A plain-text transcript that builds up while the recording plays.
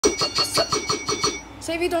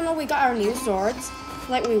So if you don't know, we got our new swords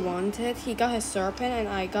like we wanted. He got his serpent and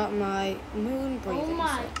I got my moon breathing. Oh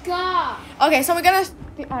my god. Okay, so we're gonna...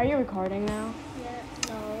 Are you recording now? Yeah,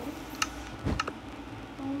 no.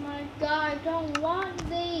 Oh my god, I don't want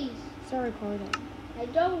these. Start recording. I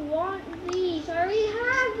don't want these. I already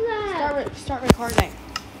have them. Start recording.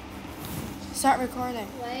 Start recording.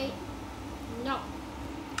 Wait. No.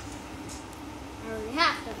 I already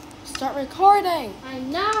have them. Start recording. I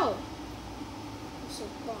know. I'm so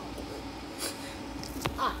bothered.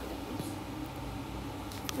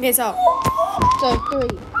 Okay, so 3,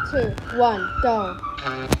 2, 1, go.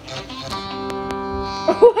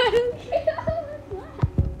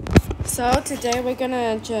 So today we're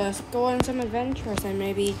gonna just go on some adventures and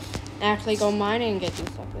maybe actually go mining and get some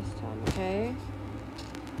stuff this time, okay?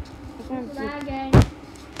 Lagging.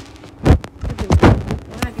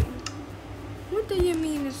 Lagging. What do you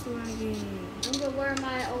mean it's lagging? I'm gonna wear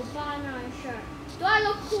my Obama shirt. Do I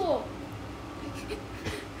look cool?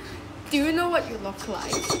 Do you know what you look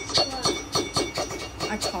like? What?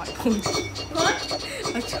 A toy poon. What?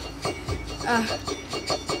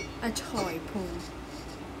 A toy poon.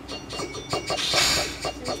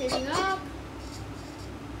 I'm chasing up.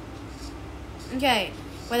 Okay,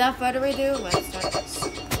 without further ado, let's start this.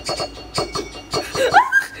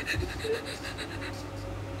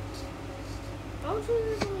 Oh, so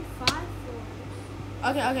there's only 5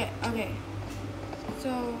 floors. Okay.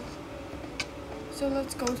 So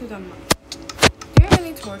let's go to the mine. Do you have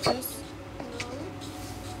any torches? No.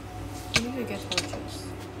 We need to get torches.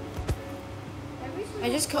 Every I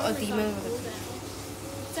just single caught a floor is demon on with a cooldown.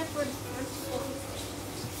 Except for the first floor.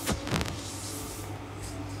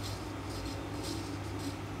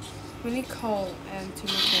 We need coal and 2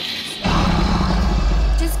 more torches.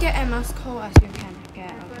 Just get as much coal as you can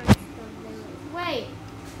get. Okay. Wait.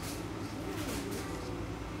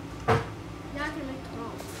 Now I can make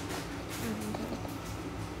coal.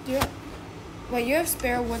 Wait, you have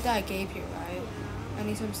spare wood that I gave you, right? Yeah. I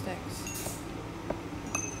need some sticks.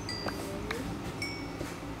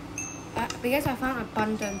 Because I found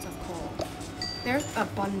abundance of coal. There's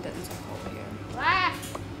abundance of coal here.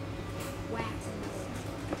 Wax. Wax.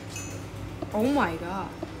 Oh my god.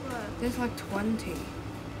 What? There's like 20.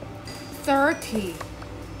 30.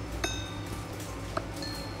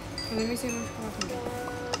 Okay, let me see how much coal I can get.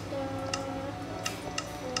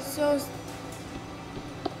 So...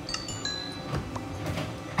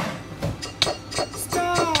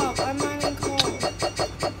 Stop! I'm mining coal.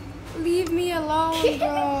 Leave me alone,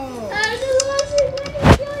 bro. I just want to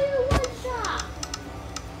kill you one shot.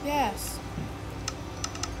 Yes.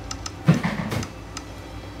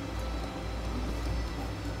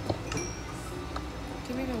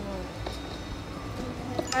 Give me the wood.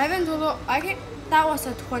 I haven't do the... I can... That was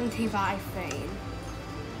a 25 thing.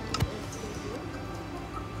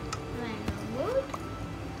 Oh,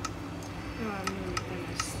 I'm really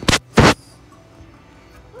goodness.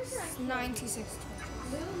 96 torches.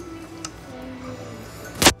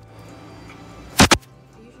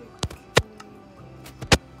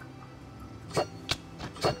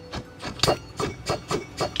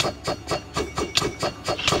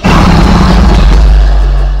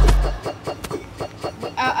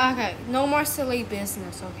 Okay, no more silly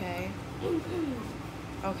business, okay?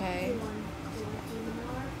 Okay.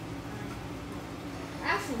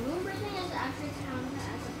 Actually, moon thing is actually counted as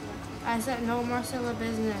a collection. I said no more silly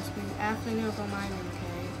business. We actually need to go mining,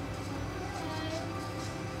 okay?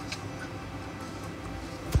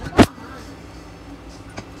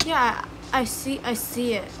 Yeah, I see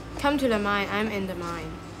it. Come to the mine. I'm in the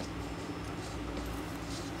mine.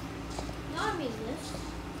 No, I mean this.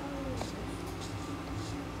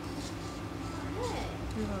 Hey.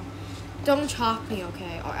 Don't chop me,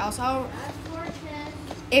 okay? Or else I'll...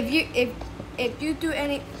 If you do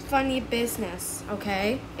any funny business,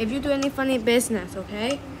 okay? If you do any funny business,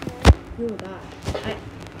 okay? You will die.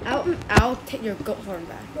 I'll take your goat horn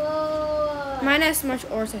back. Whoa. Mine as much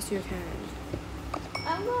ores as you can.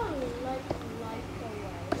 I'm going to light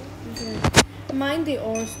the way. Okay. Mine the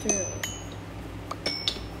ores too.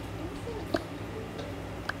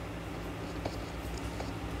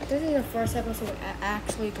 This is the first episode we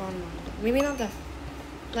actually gone on. Maybe not the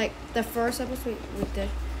first episode we did.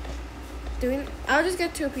 I'll just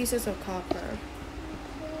get 2 pieces of copper.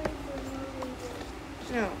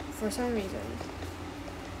 No, for some reason.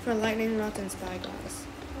 For lightning rods and spyglass.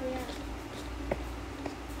 Oh yeah.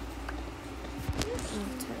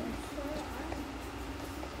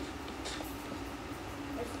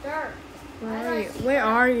 It's dark. Where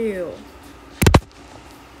are you?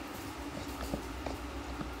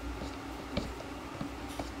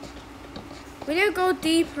 We need to go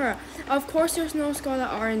deeper. Of course there's no Scarlet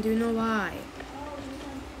Iron. Do you know why?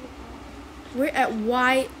 We're at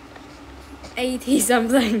Y80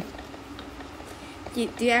 something. Do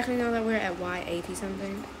you actually know that we're at Y80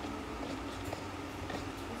 something?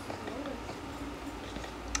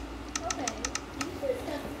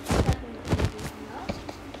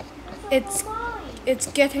 It's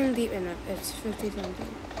getting deep enough. It's 50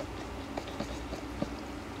 something.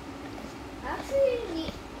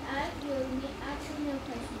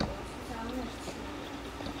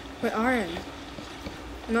 But iron.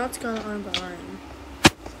 Not Scarlet Iron, but iron.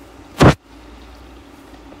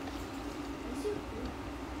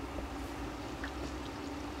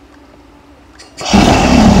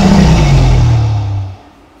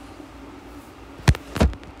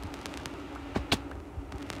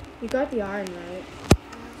 You got the iron, right?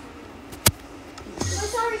 Oh,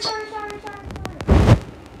 sorry.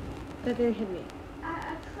 That didn't hit me.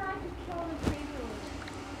 I tried to kill the creeper.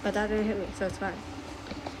 But that didn't hit me, so it's fine.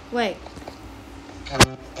 Wait.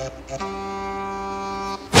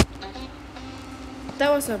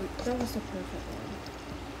 That was the perfect one.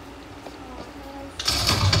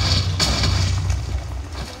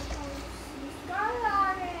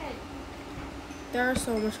 There are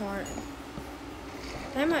so much iron.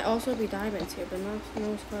 There might also be diamonds here, but no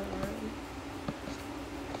Scarlet Iron.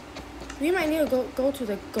 We might need to go to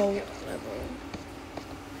the gold level.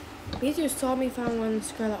 These you saw me found one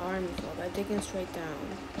Scarlet Iron before by digging straight down.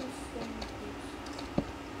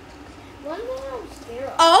 One thing I'm scared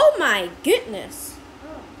of. Oh my goodness!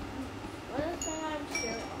 One thing I'm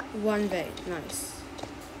scared of. One vein, nice.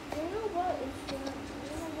 Do you know what I'm scared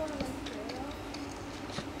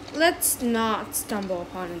of? Let's not stumble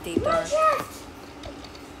upon a deep dark. Chest!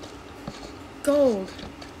 Gold.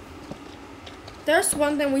 There's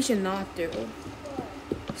one thing we should not do. What?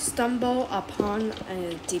 Stumble upon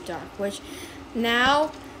a deep dark, which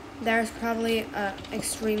now there's probably an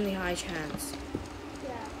extremely high chance.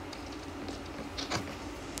 Yeah.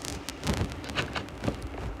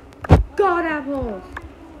 God apples!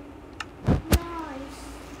 Nice.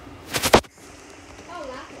 Oh,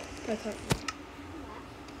 lapis. Okay.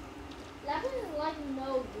 Lapis is like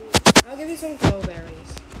no good. I'll give you some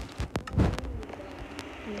glowberries.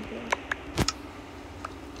 Okay.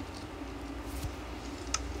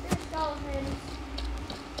 There's skeletons.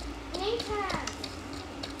 Name tag.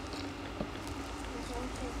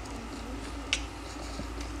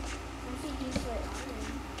 I see these like iron.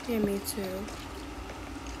 Yeah, me too.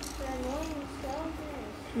 They're annoying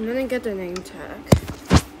skeletons. I'm gonna get the name tag.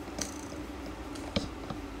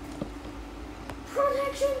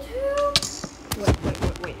 Protection 2.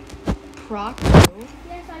 Wait. Proc 2?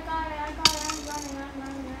 Yes, I got it. I'm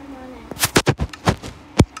running.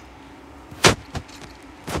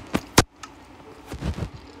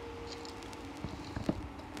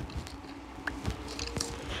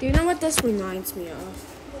 Do you know what this reminds me of?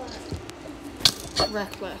 What?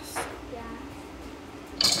 Reckless. Yeah.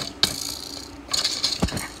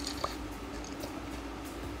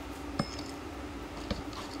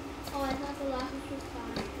 Oh, I thought the lapis was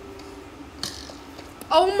fine.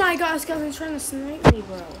 Oh my god, this guy's trying to snipe me,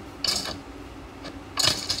 bro.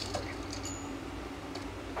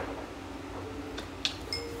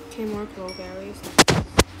 Okay, more glowberries.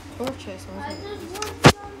 Torches. I just want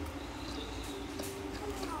some.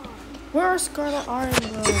 Come on. Where are Scarlet Iron, bro?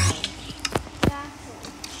 That's it.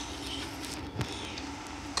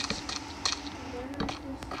 Where is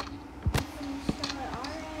this? Scarlet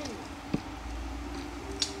Iron.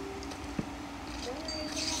 Where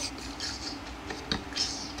is it?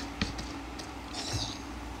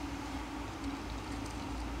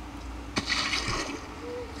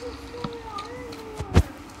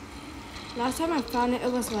 Last time I found it,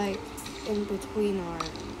 it was like in between iron.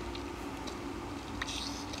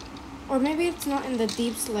 Or maybe it's not in the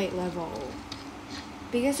deep slate level.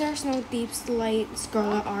 Because there's no deep slate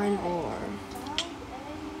Scarlet Iron ore.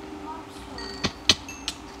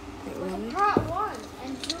 Wait, really? Brought one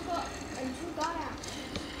and two got out.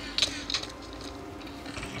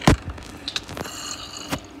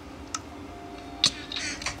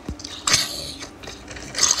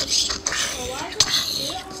 So why did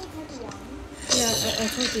it only take one? Yeah, I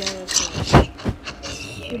took the other two.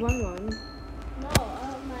 You won one. No,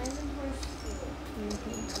 my inventory's full.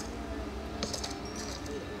 Okay.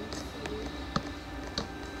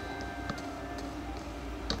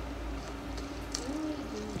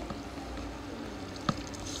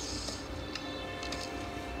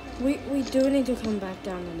 We do need to come back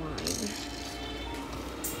down the mine.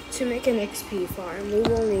 To make an XP farm, we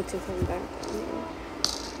will need to come back down here.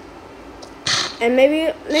 And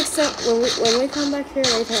maybe next time when we come back here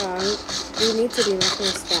later on, we need to be making a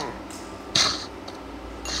stack.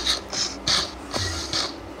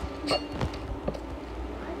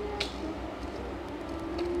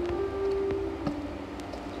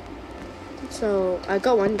 So I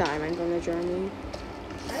got 1 diamond on the journey.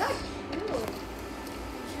 I got 2.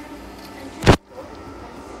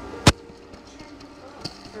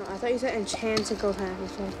 Oh, I thought you said enchantical pack. I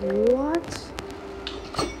was like, what?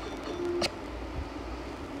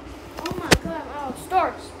 Oh my god, I'm out of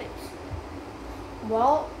storage space.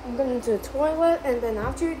 Well, I'm gonna do the toilet, and then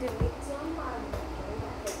after you delete some,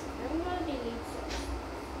 I'm gonna delete some.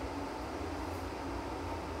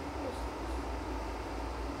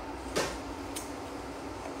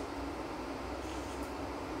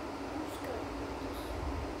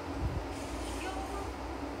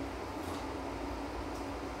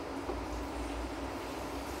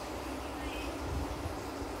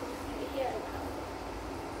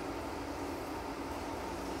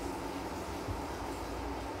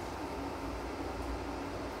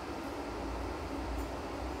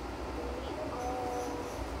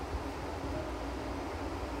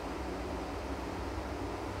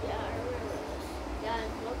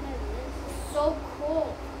 So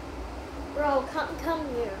cool. Bro, come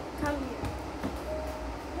here. Come here.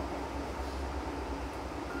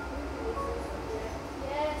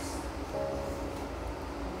 Yes.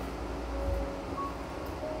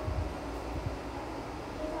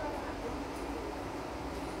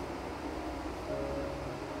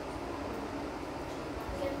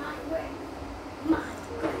 Get my way. My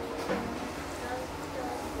way.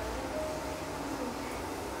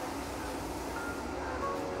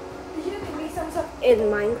 did you delete some stuff in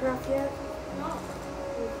Minecraft yet? No.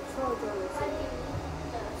 So jealous. I didn't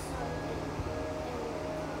eat the stuff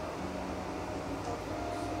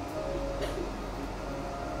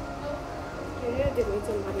You need to delete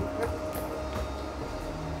some Minecraft.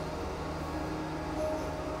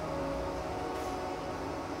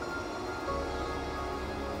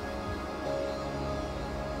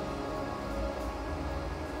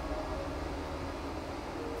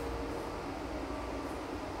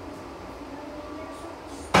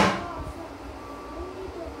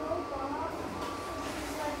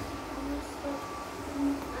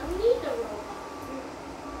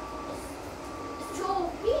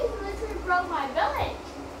 Broke my village.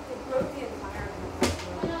 It broke the entire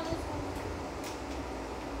Oh, no, this one.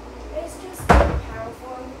 It's just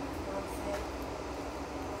powerful.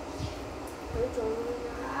 Are you joining me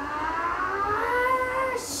now?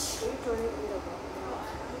 Are you joining me now?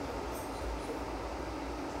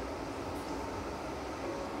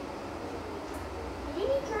 Do we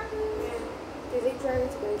need dragons? Yeah. Delete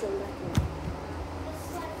dragons, go join back in. It's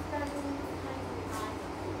like dragons.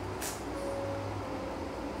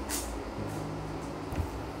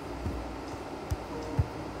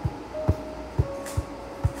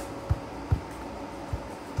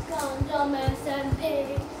 Gundam SMP.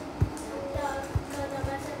 Gundam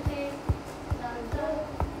SMP. Gundam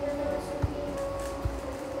SMP.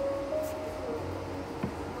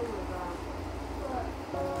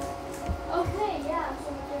 Okay, yeah, so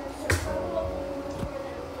there's a couple of things here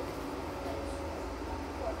that we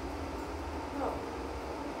No.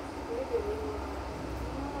 You're deleting one.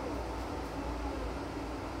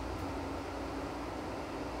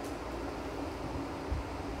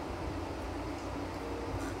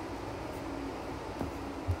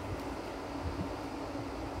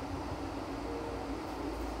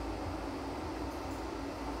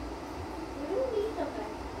 We don't need the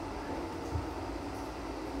back.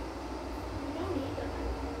 We don't need the back.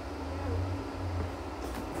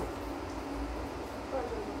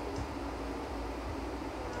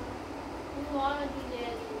 We want to do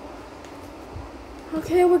that anymore.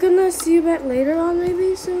 Okay, we're gonna see you back later on,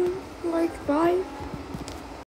 maybe soon. Like, bye.